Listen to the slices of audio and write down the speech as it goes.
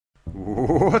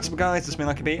What's up guys, it's me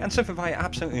Lucky B, and something I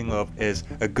absolutely love is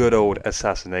a good old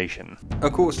assassination.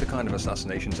 Of course, the kind of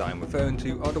assassinations I'm referring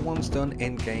to are the ones done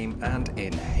in-game and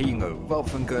in Halo. Rather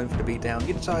than going for the beatdown,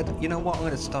 you decide, you know what, I'm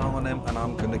going to star on them and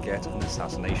I'm going to get an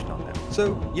assassination on them.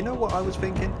 So, you know what I was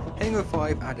thinking? Halo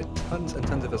 5 added tons and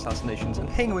tons of assassinations, and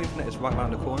Halo Infinite is right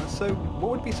around the corner, so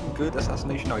what would be some good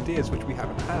assassination ideas which we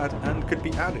haven't had and could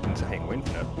be added into Halo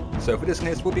Infinite? So for this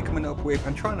list, we'll be coming up with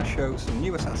and trying to show some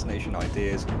new assassination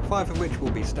ideas, 5 of which will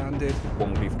be standard,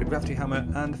 1 will be for the gravity hammer,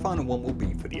 and the final 1 will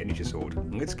be for the energy sword.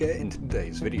 Let's get into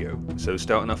today's video. So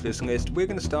starting off this list, we're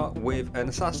going to start with an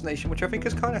assassination which I think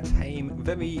is kind of tame,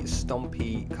 very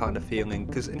stompy kind of feeling,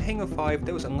 because in Halo 5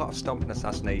 there was a lot of stomping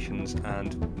assassinations,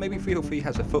 and maybe 303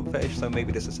 has a foot fetish, so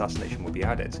maybe this assassination will be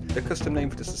added. The custom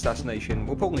name for this assassination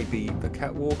will probably be the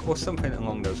Catwalk or something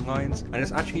along those lines, and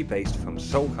it's actually based from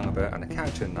Soul Calibur and a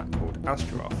character in that called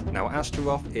Astaroth. Now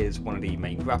Astaroth is one of the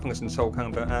main grapplers in Soul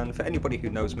Calibur, and for anybody who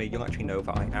knows me, you'll actually know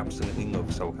that I absolutely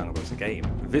love Soul Calibur as a game.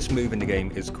 This move in the game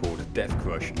is called Death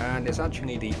Crush, and it's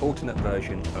actually the alternate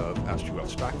version of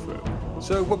Astaroth's back throw.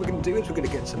 So what we're going to do is we're going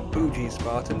to get some OG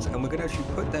Spartans, and we're going to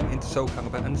actually put them into Soul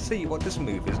Calibur and see what this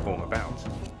move is all about.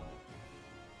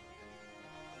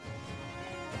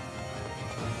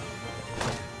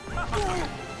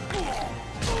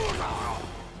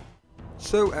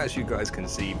 So as you guys can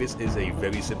see, this is a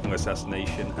very simple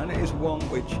assassination, and it is one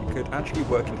which could actually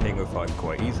work in Halo 5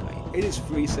 quite easily. It is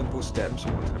 3 simple steps,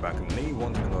 1 to the back of the knee,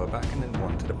 1 to the lower back, and then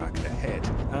 1 to the back of the head.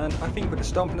 And I think with the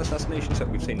stomping assassinations that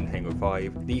we've seen in Halo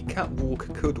 5, the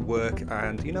catwalk could work,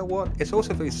 and you know what, it's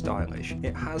also very stylish.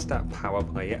 It has that power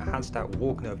play, it has that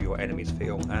walking over your enemies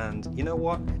feel, and you know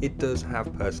what, it does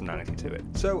have personality to it.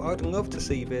 So I'd love to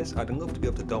see this, I'd love to be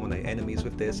able to dominate enemies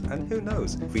with this, and who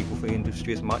knows, 343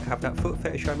 Industries might have that foot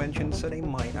fetish I mentioned, so they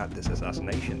might add this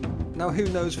assassination. Now who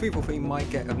knows, 343 might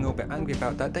get a little bit angry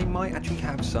about that, they might actually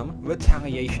have some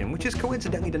retaliation, which is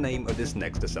coincidentally the name of this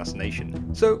next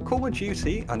assassination. So Call of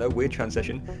Duty, I know weird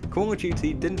transition, Call of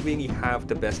Duty didn't really have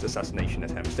the best assassination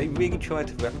attempts. They really tried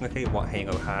to replicate what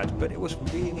Halo had, but it was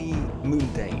really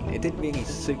mundane. It didn't really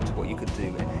suit what you could do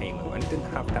in Halo, and it didn't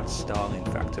have that styling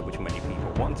factor which many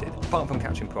people wanted. Apart from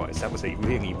catching Price, that was a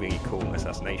really cool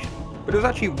assassination. But it was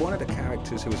actually one of the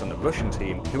characters who was on the Russian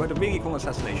team who had a really cool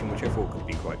assassination which I thought could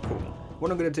be quite cool.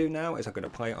 What I'm going to do now is I'm going to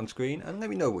play it on screen and let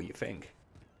me know what you think.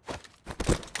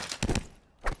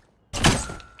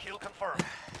 Kill confirmed.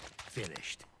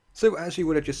 Finished. So as you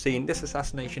would have just seen, this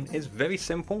assassination is very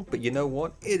simple, but you know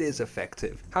what? It is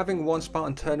effective. Having one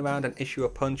Spartan turn around and issue a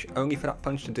punch, only for that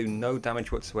punch to do no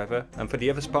damage whatsoever, and for the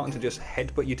other Spartan to just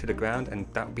headbutt you to the ground and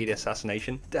that would be the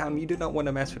assassination. Damn, you do not want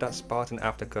to mess with that Spartan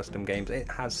after custom games. It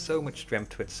has so much strength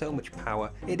to it, so much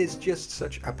power. It is just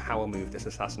such a power move, this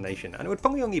assassination, and it would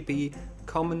probably only be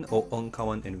common or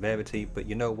uncommon in rarity, but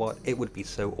you know what? It would be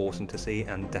so awesome to see,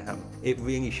 and damn, it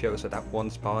really shows that that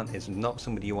one Spartan is not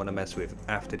somebody you want to mess with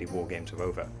after the war games are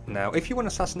over. Now, if you want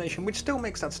assassination, which still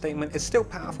makes that statement, it's still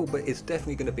powerful, but it's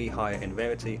definitely going to be higher in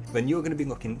rarity, then you're going to be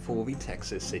looking for the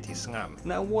Texas City Slam.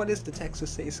 Now, what is the Texas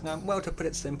City Slam? Well, to put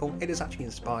it simple, it is actually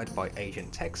inspired by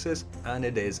Agent Texas, and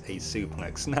it is a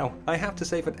suplex. Now, I have to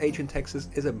say that Agent Texas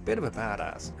is a bit of a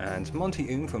badass, and Monty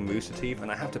Oom from Rooster Teeth,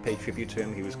 and I have to pay tribute to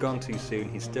him, he was gone too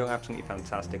soon, he's still absolutely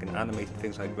fantastic, and animated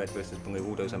things like Red vs. Blue,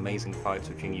 all those amazing fights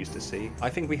which you used to see. I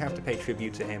think we have to pay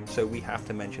tribute to him, so we have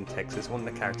to mention Texas, one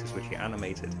of the characters which he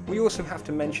animated. We also have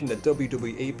to mention the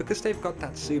WWE because they've got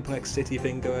that Suplex City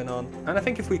thing going on, and I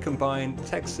think if we combine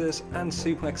Texas and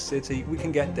Suplex City, we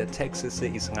can get the Texas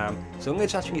City Slam. So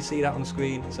let's actually see that on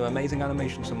screen, some amazing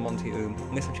animations from Monty Oom,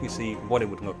 let's actually see what it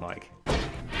would look like.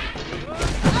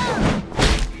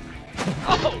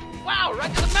 Oh, wow,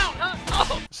 right to the mount, huh?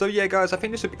 Oh. So yeah guys, I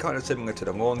think this would be kind of similar to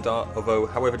the lawn dart, although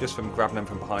however just from grabbing them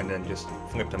from behind and just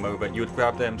flip them over, you would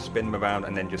grab them, spin them around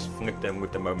and then just flip them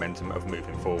with the momentum of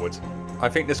moving forwards. I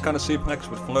think this kind of suplex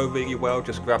would flow really well,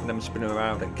 just grabbing them, spinning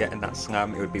around and getting that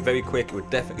slam. It would be very quick, it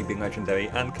would definitely be legendary,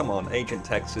 and come on, Agent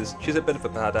Texas, she's a bit of a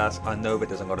badass. I know that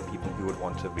there's a lot of people who would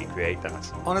want to recreate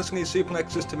that. Honestly,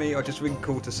 suplexes to me are just really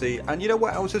cool to see, and you know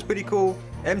what else is pretty cool?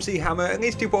 MC Hammer, at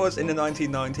least he was in the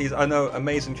 1990s, I know,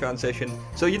 amazing transition.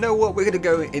 So you know what, we're going to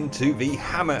go into the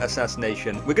Hammer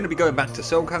assassination. We're going to be going back to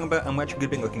Soul Calibur, and we're actually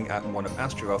going to be looking at one of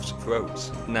Astaroth's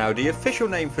throws. Now, the official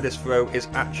name for this throw is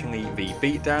actually the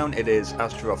beatdown. It is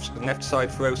Astaroth's left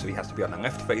side throw, so he has to be on the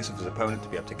left face of his opponent to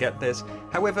be able to get this.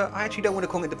 However, I actually don't want to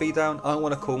call it the beatdown, I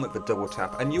want to call it the double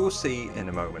tap, and you'll see in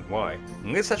a moment why.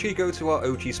 Let's actually go to our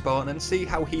OG Spartan and see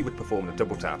how he would perform the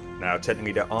double tap. Now,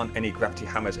 technically there aren't any gravity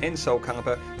hammers in Soul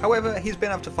Calibur, however, he's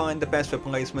been able to find the best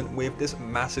replacement with this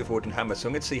massive wooden hammer, so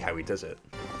let's see how he does it.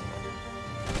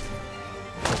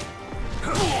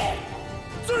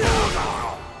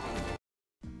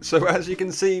 So as you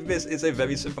can see, this is a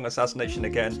very simple assassination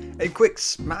again. A quick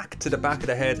smack to the back of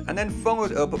the head and then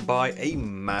followed up by a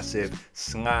massive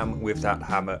slam with that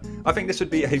hammer. I think this would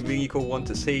be a really cool one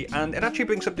to see, and it actually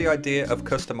brings up the idea of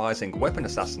customizing weapon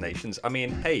assassinations. I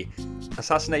mean, hey,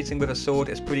 assassinating with a sword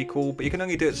is pretty cool, but you can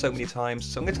only do it so many times,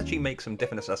 so let's actually make some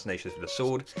different assassinations with a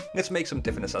sword. Let's make some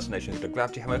different assassinations with a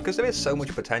gravity hammer, because there is so much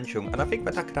potential, and I think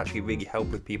that could actually really help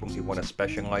with people who want to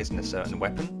specialize in a certain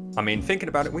weapon. I mean, thinking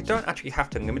about it, we don't actually have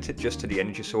to limit it just to the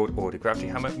energy sword or the gravity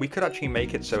hammer. We could actually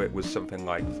make it so it was something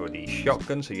like for the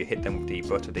shotgun, so you hit them with the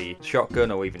butt of the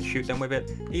shotgun or even shoot them with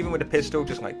it. Even with a pistol,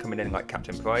 just like coming in like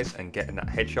Captain Price and getting that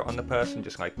headshot on the person,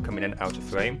 just like coming in out of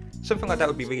frame. Something like that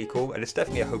would be really cool, and it's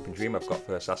definitely a hope and dream I've got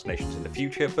for assassinations in the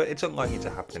future, but it's unlikely to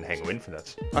happen in Halo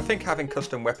Infinite. I think having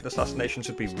custom weapon assassinations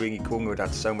would be really cool and would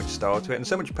add so much style to it and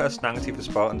so much personality for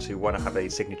Spartans who want to have a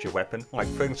signature weapon. Like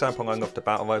for example, I love the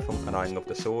battle rifle and I love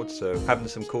the sword, so having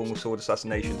some cool sword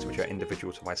assassinations which are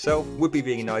individual to myself would be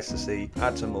really nice to see,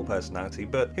 add some more personality,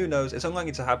 but who knows, it's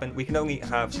unlikely to happen. We can only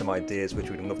have some ideas which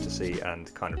we'd love to see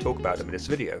and kind of talk about them in this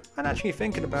video. And actually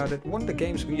thinking about it, one of the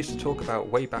games we used to talk about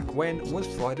way back when was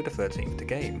Friday the 13th the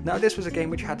game. Now this was a game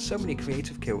which had so many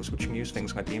creative kills which can use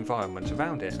things like the environment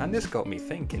around it, and this got me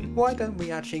thinking, why don't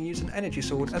we actually use an energy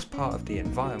sword as part of the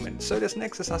environment? So this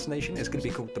next assassination is going to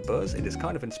be called The Buzz. It is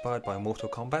kind of inspired by Mortal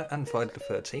Kombat and Friday the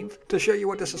 13th. To show you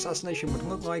what this assassination would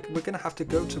look like, we're going to have to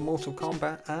go to Mortal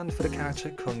Kombat and for the character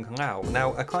Kung Lao.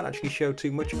 Now I can't actually show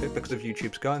too much of it because of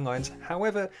YouTube's guidelines,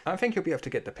 however I think you'll be able to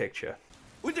get the picture.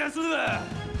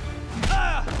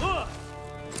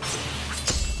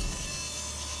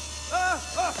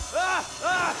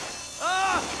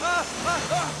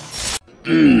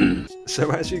 So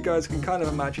as you guys can kind of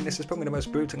imagine, this is probably the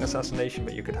most brutal assassination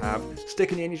that you could have.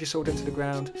 Sticking the energy sword into the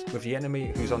ground with the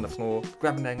enemy who's on the floor,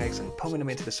 grabbing their legs and pulling them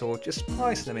into the sword, just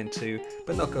slicing them in two,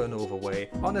 but not going all the way.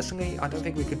 Honestly, I don't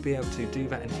think we could be able to do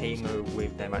that in Halo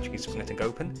with them actually splitting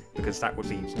open, because that would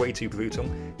be way too brutal.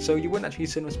 So you wouldn't actually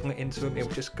see them split into them, it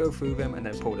would just go through them and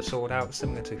then pull the sword out,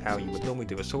 similar to how you would normally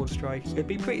do a sword strike. It'd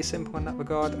be pretty simple in that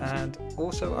regard, and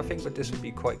also I think that this would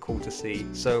be quite cool to see.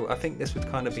 So I think this would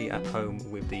kind of be at home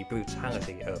with the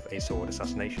brutality of a sword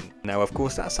assassination. Now of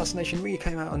course that assassination really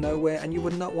came out of nowhere and you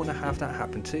would not want to have that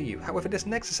happen to you. However, this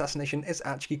next assassination is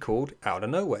actually called Out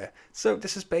of Nowhere. So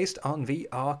this is based on the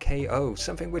RKO,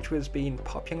 something which was being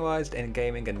popularized in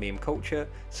gaming and meme culture,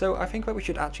 so I think that we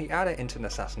should actually add it into an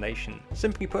assassination.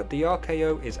 Simply put, the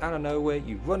RKO is out of nowhere,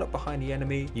 you run up behind the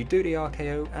enemy, you do the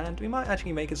RKO, and we might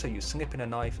actually make it so you slip in a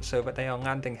knife so that they are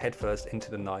landing headfirst into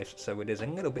the knife, so it is a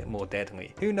little bit more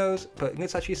deadly. Who knows, but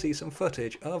let's actually see some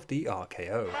footage of the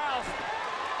RKO.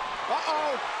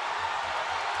 Uh-oh!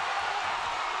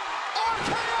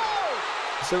 RKO!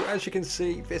 So as you can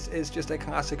see, this is just a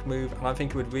classic move and I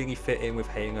think it would really fit in with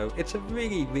Halo. It's a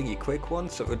really quick one,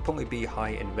 so it would probably be high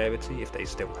in rarity if they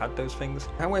still had those things.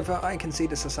 However, I can see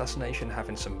this assassination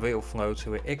having some real flow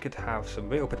to it. It could have some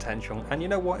real potential, and you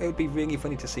know what, it would be really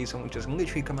funny to see someone just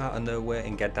literally come out of nowhere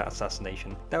and get that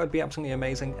assassination. That would be absolutely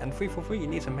amazing, and 343, you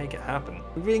need to make it happen.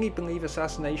 I really believe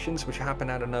assassinations which happen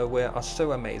out of nowhere are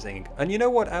so amazing. And you know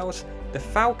what else? The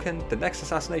Falcon, the next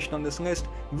assassination on this list,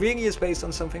 really is based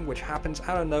on something which happens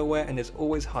out of nowhere and is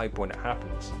always hype when it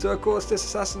happens. So of course this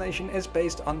assassination is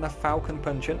based on the Falcon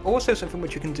Punch, and also something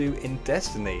which you can do in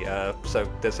Destiny. So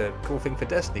there's a cool thing for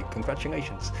Destiny,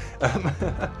 congratulations.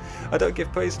 I don't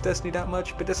give praise to Destiny that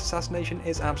much, but this assassination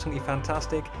is absolutely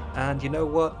fantastic, and you know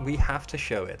what, we have to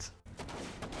show it.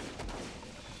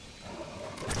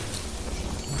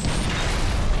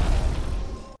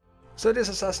 So this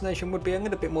assassination would be a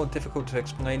little bit more difficult to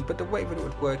explain, but the way that it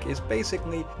would work is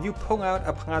basically you pull out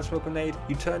a plasma grenade,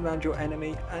 you turn around your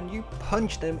enemy and you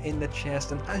punch them in the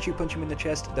chest, and as you punch them in the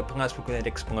chest, the plasma grenade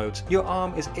explodes. Your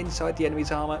arm is inside the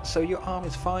enemy's armor, so your arm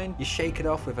is fine. You shake it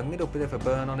off with a little bit of a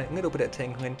burn on it, a little bit of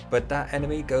tingling, but that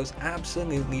enemy goes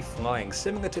absolutely flying,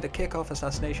 similar to the kickoff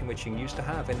assassination which you used to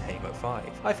have in Halo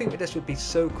 5. I think that this would be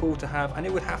so cool to have, and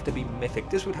it would have to be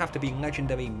mythic. This would have to be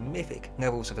legendary mythic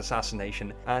levels of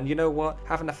assassination, and you know what,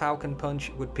 having a Falcon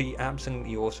Punch would be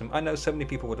absolutely awesome. I know so many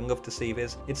people would love to see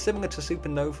this. It's similar to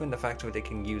Supernova in the fact that they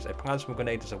can use a plasma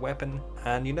grenade as a weapon,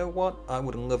 and you know what, I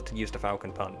would love to use the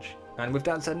Falcon Punch. And with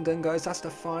that said and done guys, that's the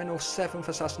final 7th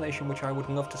assassination which I would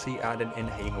love to see added in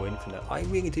Halo Infinite. I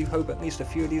really do hope at least a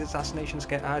few of these assassinations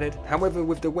get added. However,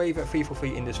 with the way that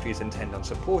 343 Industries intend on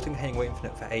supporting Halo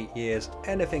Infinite for 8 years,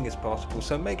 anything is possible,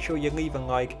 so make sure you leave a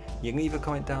like, you leave a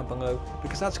comment down below,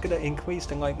 because that's going to increase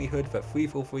the likelihood that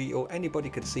 343 or anybody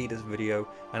could see this video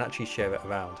and actually share it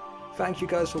around. Thank you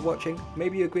guys for watching.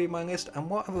 Maybe you agree with my list, and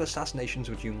what other assassinations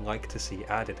would you like to see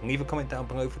added? Leave a comment down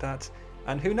below for that.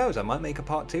 And who knows, I might make a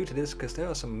part 2 to this because there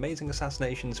are some amazing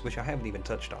assassinations which I haven't even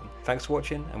touched on. Thanks for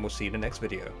watching, and we'll see you in the next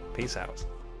video. Peace out.